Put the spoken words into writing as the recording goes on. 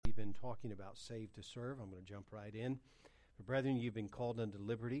talking about saved to serve. I'm going to jump right in. For brethren, you've been called unto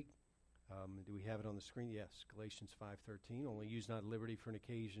liberty. Do we have it on the screen? Yes, Galatians 5:13. Only use not liberty for an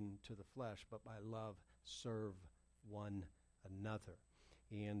occasion to the flesh, but by love serve one another.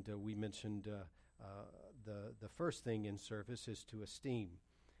 And we mentioned the first thing in service is to esteem,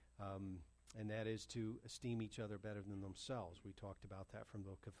 and that is to esteem each other better than themselves. We talked about that from the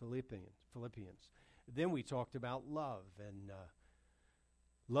book of Philippians. Then we talked about love, and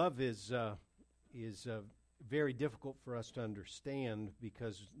love is very difficult for us to understand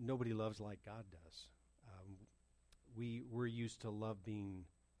because nobody loves like God does. We're used to love being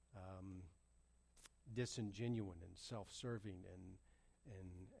disingenuine and self-serving and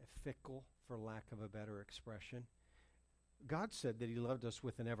fickle, for lack of a better expression. God said that he loved us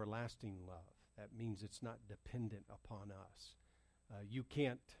with an everlasting love. That means it's not dependent upon us. You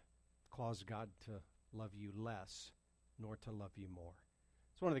can't cause God to love you less, nor to love you more.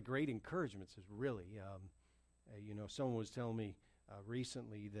 It's one of the great encouragements is really, someone was telling me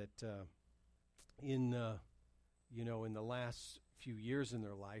recently that in the last few years in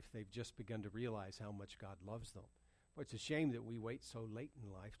their life, they've just begun to realize how much God loves them. Well, it's a shame that we wait so late in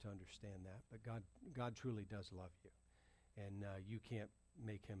life to understand that, but God truly does love you, and you can't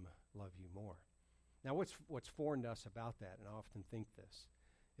make him love you more. Now, what's foreign to us about that, and I often think this,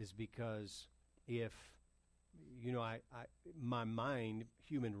 is because if, my mind,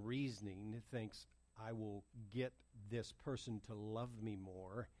 human reasoning, thinks I will get this person to love me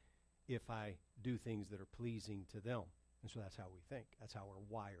more if I do things that are pleasing to them. And so that's how we think. That's how we're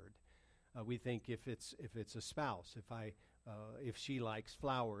wired. We think if it's a spouse, if she likes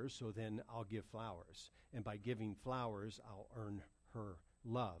flowers, so then I'll give flowers, and by giving flowers, I'll earn her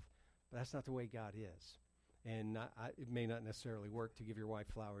love. But that's not the way God is, and it may not necessarily work to give your wife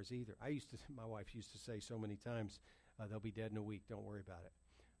flowers either. My wife used to say so many times, "They'll be dead in a week. Don't worry about it."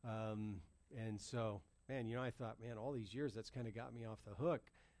 And so, man, I thought, all these years that's kind of got me off the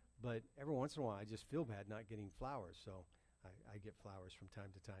hook. But every once in a while, I just feel bad not getting flowers, so I get flowers from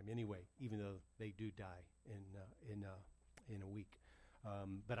time to time anyway, even though they do die in a week.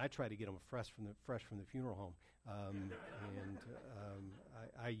 But I try to get them fresh from the funeral home, and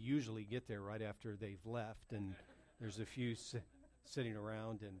I usually get there right after they've left, and there's a few sitting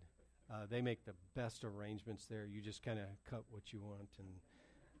around, and they make the best arrangements there. You just kind of cut what you want,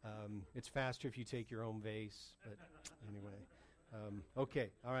 and it's faster if you take your own vase. But anyway.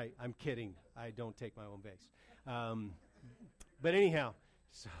 Okay, all right, I'm kidding. I don't take my own vase. But anyhow,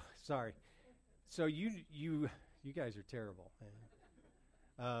 sorry. So you guys are terrible.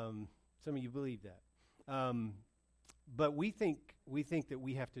 Some of you believe that. But we think that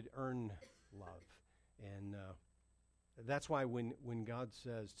we have to earn love. And that's why when God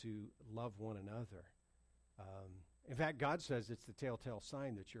says to love one another, in fact, God says it's the telltale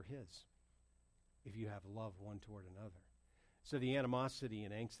sign that you're his, if you have love one toward another. So the animosity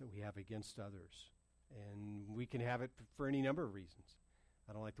and angst that we have against others, and we can have it for any number of reasons.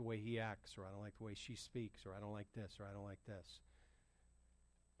 I don't like the way he acts, or I don't like the way she speaks, or I don't like this, or I don't like this.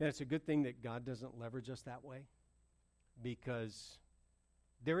 And it's a good thing that God doesn't leverage us that way, because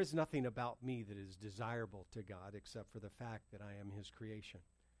there is nothing about me that is desirable to God except for the fact that I am his creation,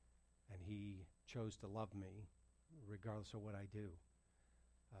 and he chose to love me regardless of what I do.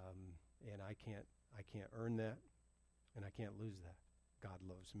 And I can't earn that. And I can't lose that. God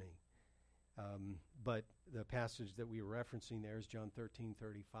loves me. But the passage that we were referencing there is John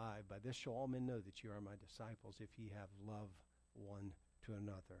 13:35. By this shall all men know that you are my disciples, if ye have love one to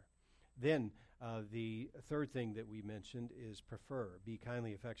another. Then the third thing that we mentioned is prefer. Be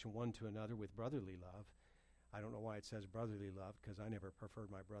kindly affectionate one to another with brotherly love. I don't know why it says brotherly love, because I never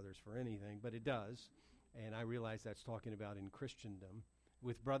preferred my brothers for anything, but it does. And I realize that's talking about in Christendom.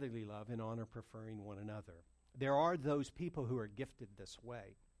 With brotherly love and honor, preferring one another. There are those people who are gifted this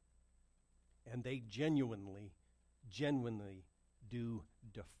way, and they genuinely do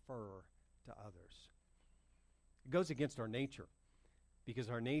defer to others. It goes against our nature, because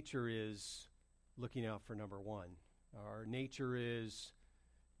our nature is looking out for number one. Our nature is,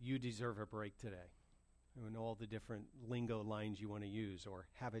 you deserve a break today, and all the different lingo lines you want to use, or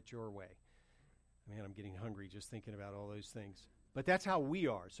have it your way. Man, I'm getting hungry just thinking about all those things. But that's how we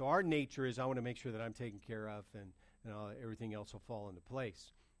are. So our nature is, I want to make sure that I'm taken care of, and everything else will fall into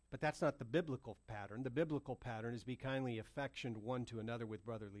place. But that's not the biblical pattern. The biblical pattern is be kindly affectioned one to another with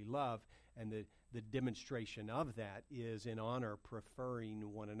brotherly love, and the demonstration of that is in honor,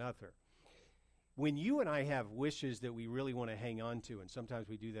 preferring one another. When you and I have wishes that we really want to hang on to, and sometimes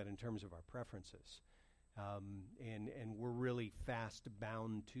we do that in terms of our preferences, and we're really fast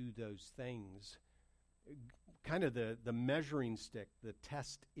bound to those things, kind of the measuring stick, the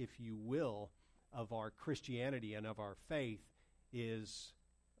test, if you will, of our Christianity and of our faith is,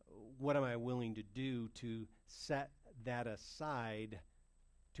 what am I willing to do to set that aside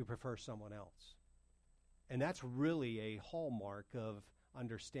to prefer someone else? And that's really a hallmark of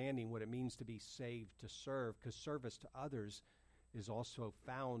understanding what it means to be saved to serve, because service to others is also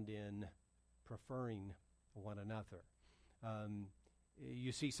found in preferring one another.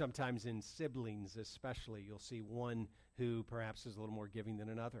 You see sometimes in siblings especially, you'll see one who perhaps is a little more giving than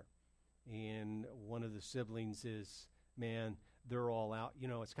another. And one of the siblings is, man, they're all out. You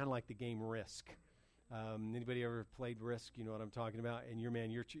know, it's kind of like the game Risk. Anybody ever played Risk? You know what I'm talking about? And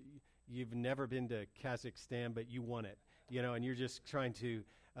you've never been to Kazakhstan, but you won it. You know, and you're just trying to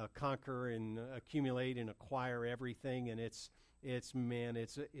conquer and accumulate and acquire everything, and it's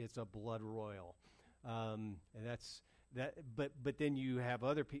a blood royal. And that's that. But then you have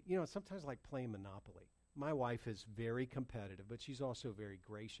other people. You know, sometimes like playing Monopoly. My wife is very competitive, but she's also very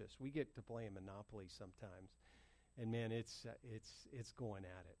gracious. We get to play Monopoly sometimes, and man, it's going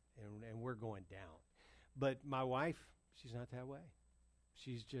at it, and we're going down. But my wife, she's not that way.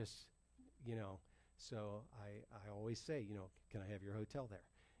 She's just, you know. So I always say, you know, can I have your hotel there?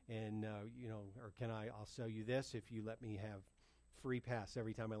 And, you know, or I'll sell you this if you let me have free pass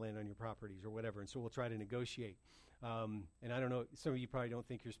every time I land on your properties or whatever. And so we'll try to negotiate. And I don't know, some of you probably don't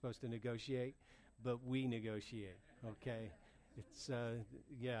think you're supposed to negotiate, but we negotiate, okay? It's,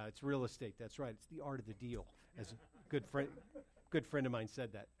 it's real estate. That's right. It's the art of the deal, as a good friend of mine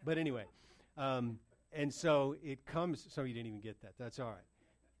said that. But anyway, and so it comes, some of you didn't even get that. That's all right.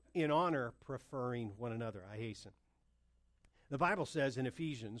 In honor, preferring one another. I hasten. The Bible says in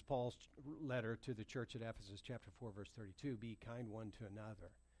Ephesians, Paul's letter to the church at Ephesus, chapter 4, verse 32, be kind one to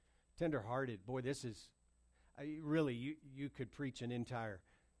another. Tender-hearted. Boy, this is, really, you could preach an entire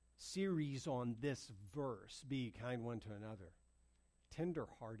series on this verse. Be kind one to another.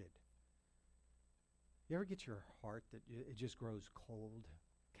 Tender-hearted. You ever get your heart that it just grows cold,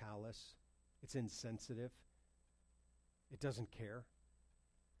 callous? It's insensitive. It doesn't care.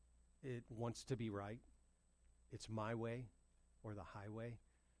 It wants to be right. It's my way or the highway.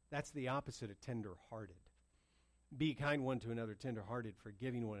 That's the opposite of tender-hearted. Be kind one to another, tender-hearted,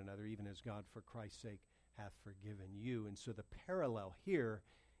 forgiving one another, even as God for Christ's sake hath forgiven you. And so the parallel here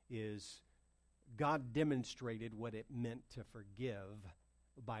is God demonstrated what it meant to forgive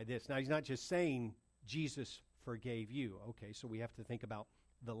by this. Now, he's not just saying Jesus forgave you. Okay, so we have to think about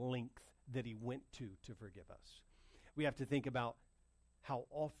the length that he went to forgive us. We have to think about how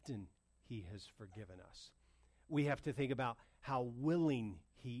often he has forgiven us. We have to think about how willing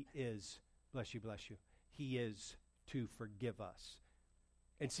he is, bless you, he is to forgive us.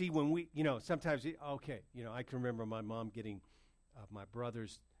 And see, when we, you know, sometimes, I can remember my mom getting my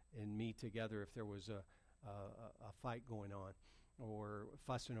brothers and me together if there was a fight going on or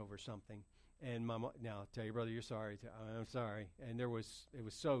fussing over something. And my mom, now tell your brother you're sorry. I'm sorry. And it was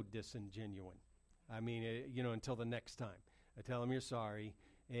so disingenuous. I mean, until the next time. I tell him you're sorry.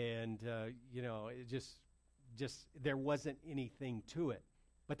 And, it just there wasn't anything to it.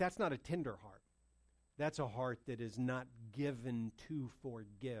 But that's not a tender heart. That's a heart that is not given to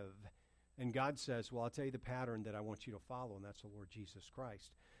forgive. And God says, well, I'll tell you the pattern that I want you to follow, and that's the Lord Jesus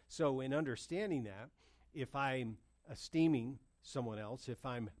Christ. So in understanding that, if I'm esteeming someone else, if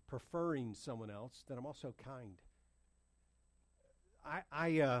I'm preferring someone else, then I'm also kind.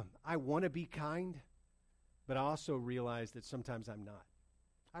 I want to be kind, but I also realize that sometimes I'm not.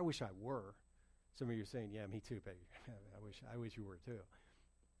 I wish I were. Some of you are saying, "Yeah, me too, baby." I wish you were too.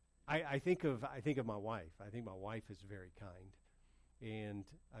 I think of my wife. I think my wife is very kind, and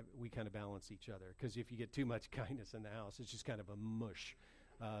we kind of balance each other. Because if you get too much kindness in the house, it's just kind of a mush.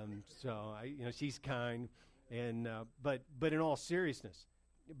 She's kind, and but in all seriousness,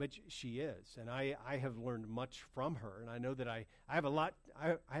 but she is, and I have learned much from her, and I know that I have a lot.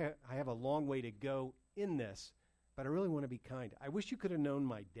 I have a long way to go in this. But I really want to be kind. I wish you could have known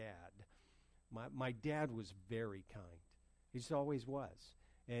my dad. My dad was very kind. He just always was.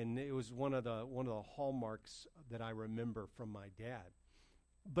 And it was one of the hallmarks that I remember from my dad.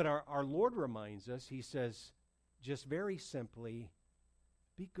 But our Lord reminds us, he says, just very simply,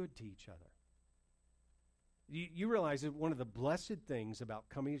 be good to each other. You realize that one of the blessed things about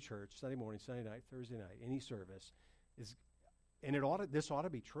coming to church Sunday morning, Sunday night, Thursday night, any service, is, and this ought to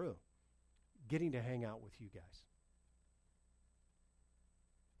be true, getting to hang out with you guys.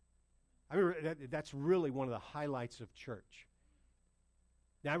 I mean, that's really one of the highlights of church.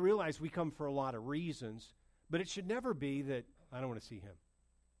 Now, I realize we come for a lot of reasons, but it should never be that I don't want to see him.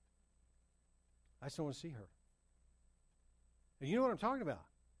 I still want to see her. And you know what I'm talking about.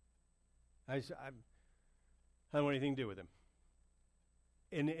 I don't want anything to do with him.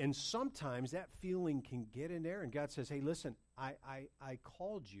 And sometimes that feeling can get in there, and God says, hey, listen, I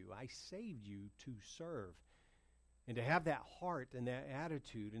called you, I saved you to serve. And to have that heart and that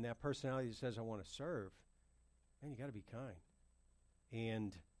attitude and that personality that says, I want to serve, man, you got to be kind.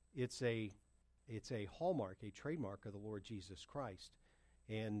 And it's a hallmark, a trademark of the Lord Jesus Christ.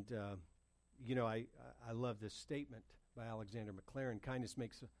 And, I love this statement by Alexander McLaren, kindness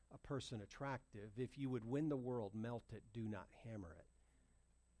makes a person attractive. If you would win the world, melt it, do not hammer it.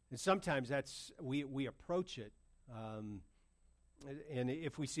 And sometimes we approach it, and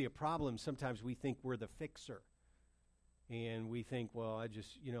if we see a problem, sometimes we think we're the fixer. And we think, well,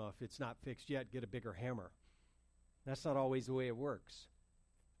 if it's not fixed yet, get a bigger hammer. That's not always the way it works.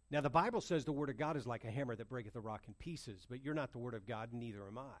 Now, the Bible says the Word of God is like a hammer that breaketh a rock in pieces, but you're not the Word of God, and neither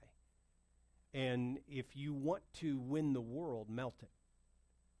am I. And if you want to win the world, melt it.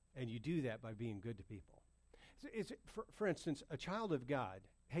 And you do that by being good to people. For instance, a child of God,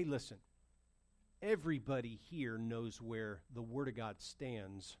 hey, listen, everybody here knows where the Word of God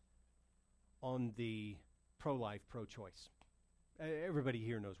stands on the pro-life, pro-choice. Everybody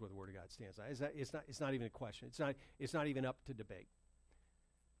here knows where the Word of God stands. It's not even a question. It's not even up to debate.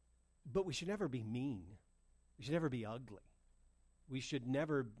 But we should never be mean. We should never be ugly. We should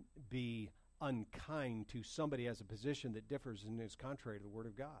never be unkind to somebody who has a position that differs and is contrary to the Word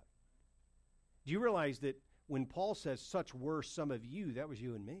of God. Do you realize that when Paul says, such were some of you, that was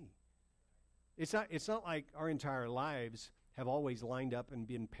you and me? It's not like our entire lives have always lined up and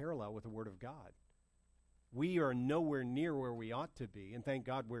been parallel with the Word of God. We are nowhere near where we ought to be, and thank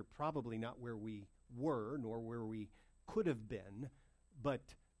God we're probably not where we were, nor where we could have been, but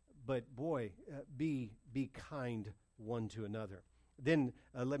boy, be kind one to another. Then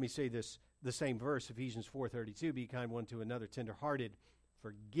let me say this, the same verse, Ephesians 4:32, be kind one to another, tenderhearted,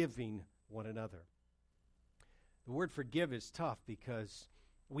 forgiving one another. The word forgive is tough because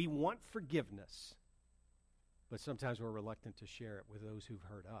we want forgiveness, but sometimes we're reluctant to share it with those who've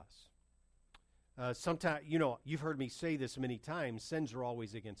hurt us. Sometimes, you've heard me say this many times, sins are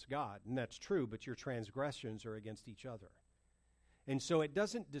always against God, and that's true, but your transgressions are against each other. And so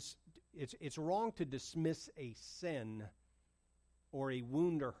it's wrong to dismiss a sin or a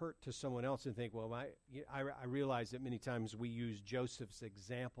wound or hurt to someone else and think, well, I realize that many times we use Joseph's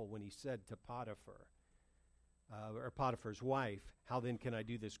example when he said to Potiphar, or Potiphar's wife, how then can I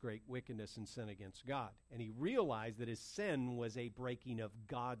do this great wickedness and sin against God? And he realized that his sin was a breaking of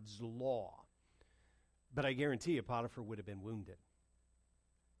God's law. But I guarantee you, Potiphar would have been wounded.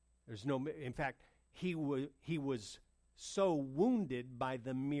 In fact, he was so wounded by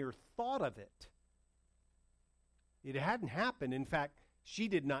the mere thought of it. It hadn't happened. In fact, she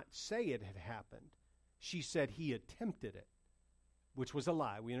did not say it had happened. She said he attempted it, which was a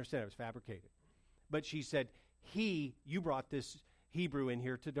lie. We understand it was fabricated. But she said, you brought this Hebrew in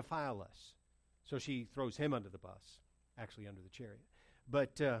here to defile us. So she throws him under the bus, actually under the chariot.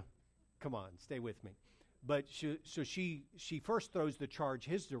 But come on, stay with me. But she first throws the charge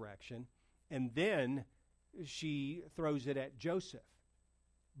his direction, and then she throws it at Joseph.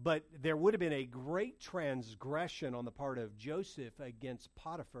 But there would have been a great transgression on the part of Joseph against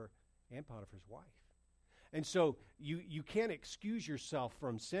Potiphar and Potiphar's wife. And so you can't excuse yourself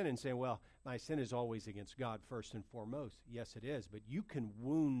from sin and say, well, my sin is always against God first and foremost. Yes, it is. But you can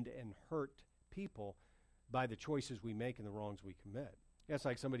wound and hurt people by the choices we make and the wrongs we commit. That's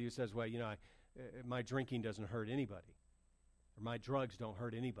like somebody who says, well, my drinking doesn't hurt anybody, or my drugs don't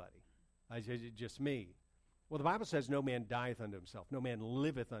hurt anybody. It's just me. Well, the Bible says no man dieth unto himself. No man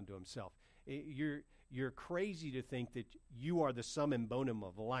liveth unto himself. You're crazy to think that you are the sum and bonum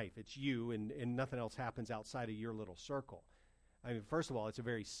of life. It's you, and nothing else happens outside of your little circle. I mean, first of all, it's a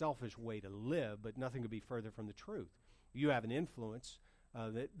very selfish way to live, but nothing could be further from the truth. You have an influence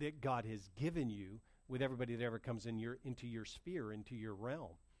that God has given you with everybody that ever comes into your sphere, into your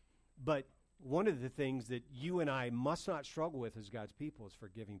realm. But one of the things that you and I must not struggle with as God's people is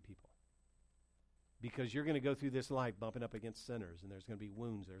forgiving people. Because you're going to go through this life bumping up against sinners, and there's going to be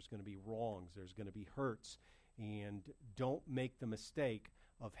wounds, there's going to be wrongs, there's going to be hurts, and don't make the mistake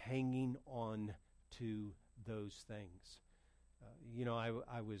of hanging on to those things.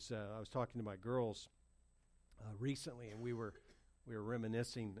 I was talking to my girls recently, and we were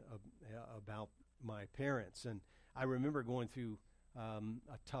reminiscing about my parents, and I remember going through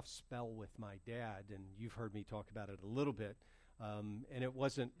a tough spell with my dad, and you've heard me talk about it a little bit. And it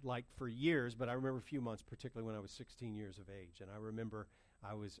wasn't like for years, but I remember a few months, particularly when I was 16 years of age. And I remember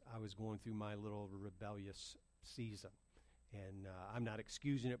I was going through my little rebellious season. And I'm not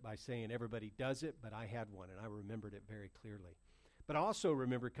excusing it by saying everybody does it, but I had one, and I remembered it very clearly. But I also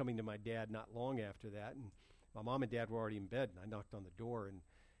remember coming to my dad not long after that and my mom and dad were already in bed, and I knocked on the door,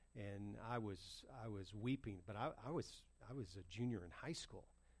 and I was weeping. But I was a junior in high school.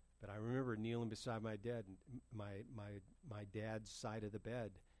 But I remember kneeling beside my dad, my dad's side of the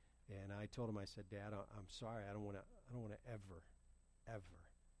bed, and I told him, I said, Dad, I'm sorry. I don't want to ever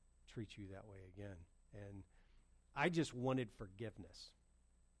treat you that way again. And I just wanted forgiveness.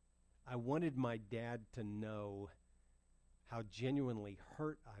 I wanted my dad to know how genuinely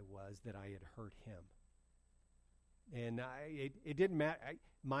hurt I was that I had hurt him. And it didn't matter.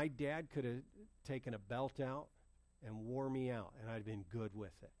 My dad could have taken a belt out and wore me out, and I'd have been good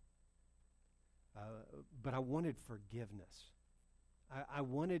with it. But I wanted forgiveness. I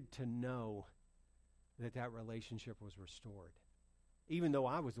wanted to know that relationship was restored, even though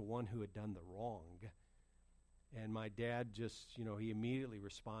I was the one who had done the wrong. And my dad just, he immediately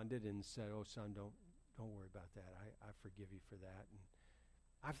responded and said, "Oh, son, don't worry about that. I forgive you for that." And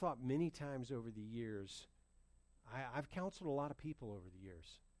I've thought many times over the years, I've counseled a lot of people over the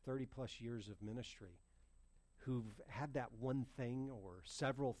years, 30 plus years of ministry, who've had that one thing or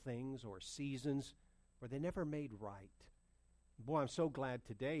several things or seasons where they never made right. Boy, I'm so glad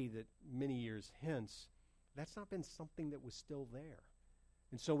today that many years hence, that's not been something that was still there.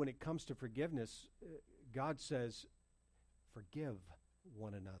 And so when it comes to forgiveness, God says, forgive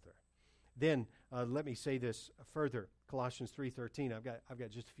one another. Then let me say this further. Colossians 3:13. I've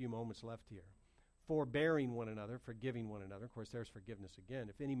got just a few moments left here. Forbearing one another, forgiving one another. Of course, there's forgiveness again.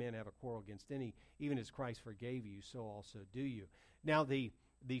 If any man have a quarrel against any, even as Christ forgave you, so also do you. Now, the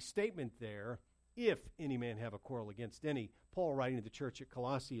statement there, if any man have a quarrel against any, Paul writing to the church at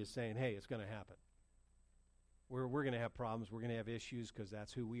Colossae is saying, hey, it's going to happen. We're going to have problems. We're going to have issues because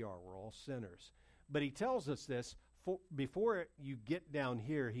that's who we are. We're all sinners. But he tells us this, before you get down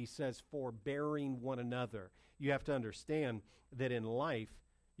here, he says, forbearing one another. You have to understand that in life,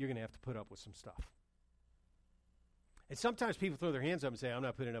 you're going to have to put up with some stuff. And sometimes people throw their hands up and say, I'm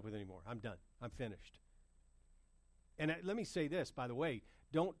not putting up with it anymore. I'm done. I'm finished. And let me say this, by the way,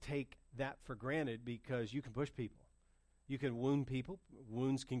 don't take that for granted, because you can push people. You can wound people.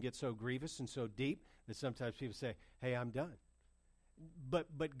 Wounds can get so grievous and so deep that sometimes people say, hey, I'm done.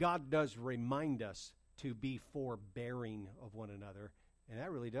 But God does remind us to be forbearing of one another. And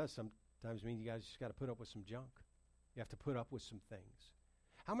that really does sometimes mean you guys just got to put up with some junk. You have to put up with some things.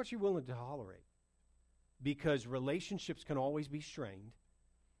 How much are you willing to tolerate? Because relationships can always be strained.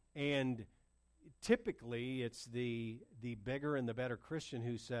 And typically it's the bigger and the better Christian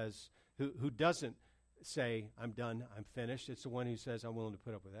who doesn't say, I'm done, I'm finished. It's the one who says, I'm willing to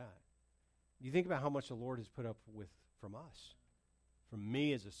put up with that. You think about how much the Lord has put up with from us, from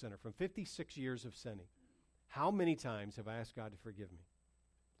me as a sinner, from 56 years of sinning. How many times have I asked God to forgive me?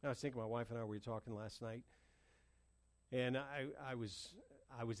 I was thinking, my wife and I were talking last night, and I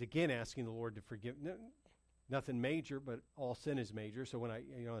was again asking the Lord to forgive. Nothing major, but all sin is major. So when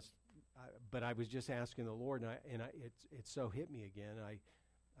but I was just asking the Lord, and it so hit me again.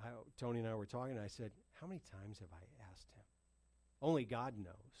 Tony and I were talking, and I said, how many times have I asked him? Only God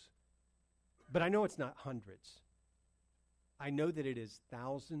knows. But I know it's not hundreds. I know that it is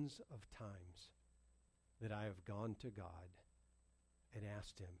thousands of times that I have gone to God and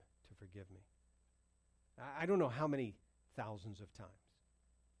asked him to forgive me. I don't know how many thousands of times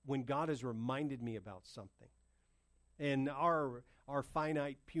when God has reminded me about something. And our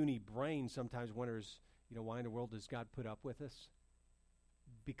finite, puny brain sometimes wonders, why in the world does God put up with us?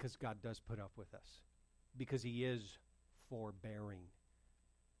 Because God does put up with us. Because he is forbearing.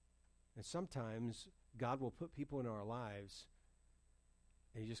 And sometimes God will put people in our lives,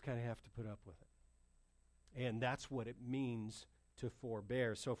 and you just kind of have to put up with it. And that's what it means to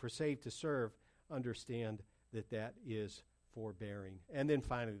forbear. So if we're saved to serve, understand that is forbearing. And then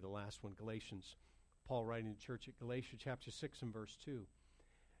finally, the last one, Galatians. Paul writing to the church at Galatia chapter 6 and verse 2.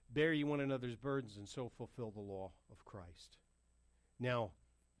 Bear ye one another's burdens, and so fulfill the law of Christ. Now,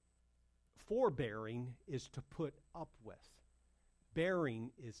 forbearing is to put up with.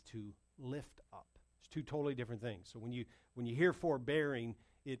 Bearing is to lift up. It's two totally different things. So when you hear forbearing,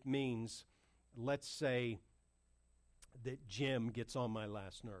 it means, let's say that Jim gets on my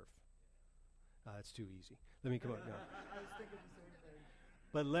last nerve. That's too easy. Let me come up now. I was thinking the same thing.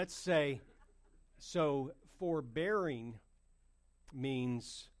 But let's say, so forbearing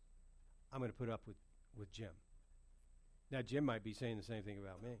means I'm going to put up with Jim. Now, Jim might be saying the same thing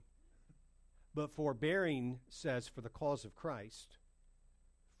about me. But forbearing says, for the cause of Christ,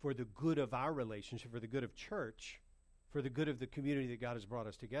 for the good of our relationship, for the good of church, for the good of the community that God has brought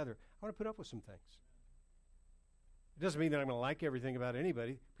us together, I want to put up with some things. It doesn't mean that I'm going to like everything about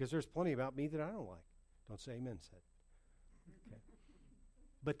anybody, because there's plenty about me that I don't like. Don't say amen, said. Okay.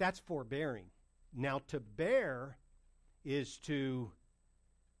 But that's forbearing. Now, to bear is to,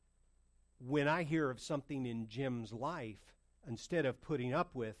 when I hear of something in Jim's life, instead of putting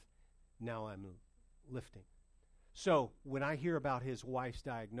up with, now I'm lifting. So when I hear about his wife's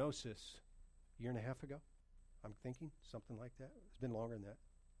diagnosis a year and a half ago, I'm thinking something like that. It's been longer than that.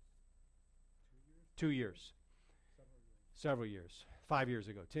 2 years. Several years. 5 years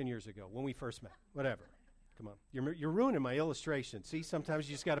ago, 10 years ago, when we first met. Whatever. Come on. You're ruining my illustration. See, sometimes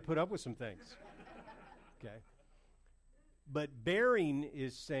you just got to put up with some things. Okay. But bearing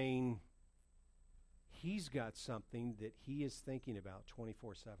is saying he's got something that he is thinking about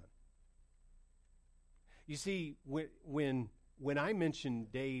 24/7. You see, when I mention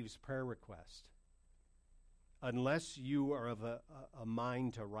Dave's prayer request, unless you are of a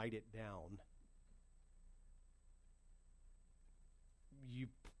mind to write it down,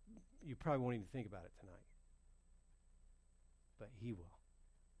 you probably won't even think about it tonight. But he will.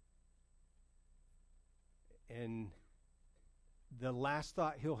 And the last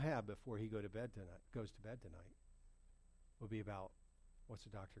thought he'll have before he goes to bed tonight will be about, what's the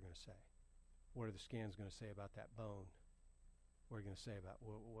doctor going to say? What are the scans going to say about that bone? What are they going to say about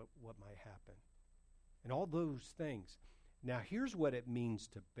what might happen? And all those things. Now, here's what it means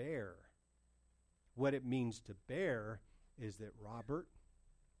to bear. What it means to bear is that Robert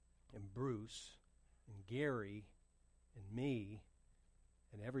and Bruce and Gary and me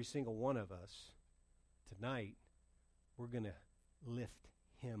and every single one of us tonight, we're going to lift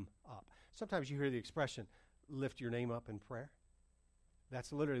him up. Sometimes you hear the expression, lift your name up in prayer.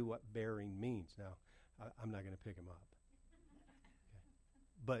 That's literally what bearing means. Now, I'm not going to pick him up. Okay.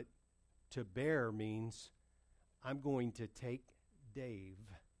 But to bear means I'm going to take Dave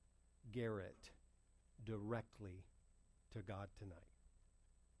Garrett directly to God tonight.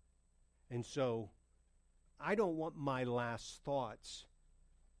 And so I don't want my last thoughts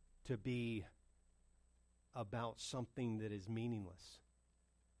to be about something that is meaningless.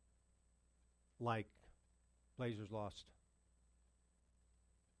 Like Blazers lost.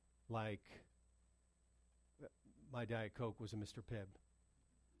 Like my Diet Coke was a Mr. Pibb.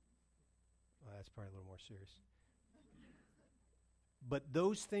 That's probably a little more serious. But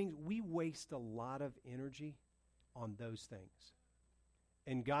those things, we waste a lot of energy on those things.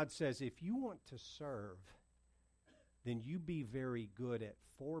 And God says, if you want to serve, then you be very good at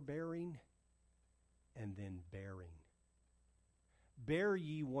forbearing and then bearing. Bear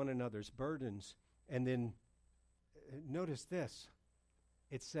ye one another's burdens. And then notice this.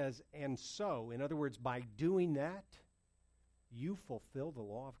 It says, and so, in other words, by doing that, you fulfill the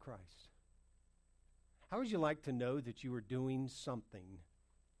law of Christ. How would you like to know that you were doing something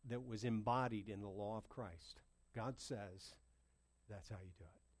that was embodied in the law of Christ? God says, that's how you do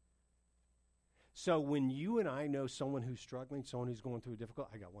it. So when you and I know someone who's struggling, someone who's going through a difficult,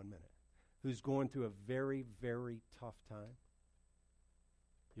 I got 1 minute, who's going through a very, very tough time,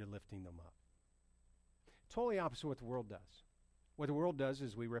 you're lifting them up. Totally opposite of what the world does. What the world does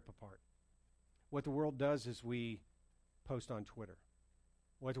is we rip apart. What the world does is we post on Twitter.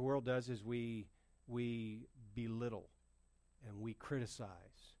 What the world does is we belittle and we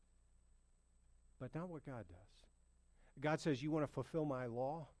criticize. But not what God does. God says, you want to fulfill my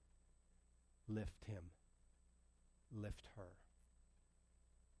law? Lift him. Lift her.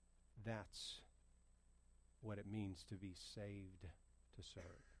 That's what it means to be saved to serve.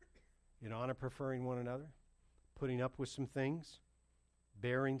 In honor, preferring one another, putting up with some things,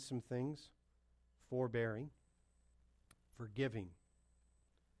 bearing some things, forbearing, forgiving,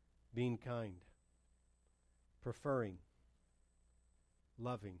 being kind, preferring,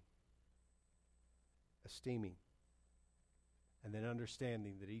 loving, esteeming, and then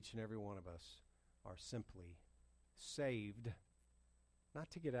understanding that each and every one of us are simply saved not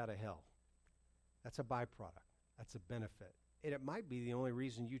to get out of hell. That's a byproduct. That's a benefit. And it might be the only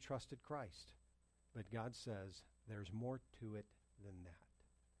reason you trusted Christ. But God says there's more to it than that.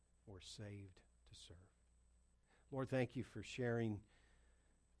 We're saved to serve. Lord, thank you for sharing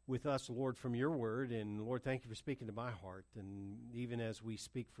with us, Lord, from your word. And Lord, thank you for speaking to my heart. And even as we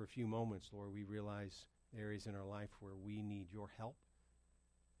speak for a few moments, Lord, we realize areas in our life where we need your help.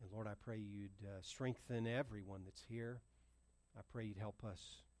 And Lord, I pray you'd strengthen everyone that's here. I pray you'd help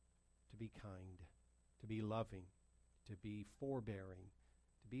us to be kind, to be loving, to be forbearing,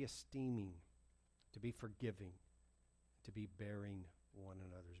 to be esteeming, to be forgiving, to be bearing one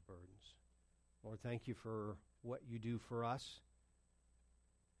another's burdens. Lord, thank you for what you do for us.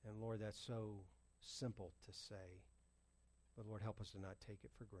 And Lord, that's so simple to say. But Lord, help us to not take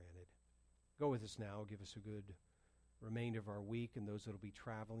it for granted. Go with us now. Give us a good remainder of our week. And those that will be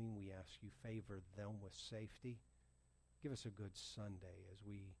traveling, we ask you favor them with safety. Give us a good Sunday as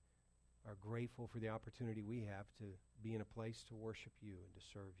we are grateful for the opportunity we have to be in a place to worship you and to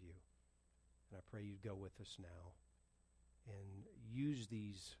serve you. And I pray you'd go with us now and use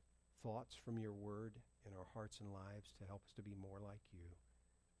these thoughts from your word in our hearts and lives to help us to be more like you.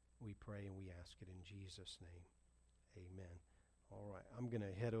 We pray and we ask it in Jesus' name. Amen. All right, I'm going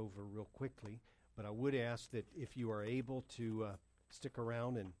to head over real quickly, but I would ask that if you are able to stick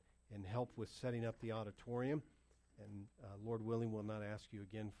around and help with setting up the auditorium, and Lord willing, we'll not ask you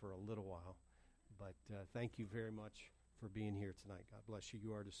again for a little while. But thank you very much for being here tonight. God bless you.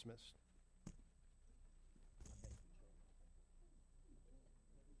 You are dismissed.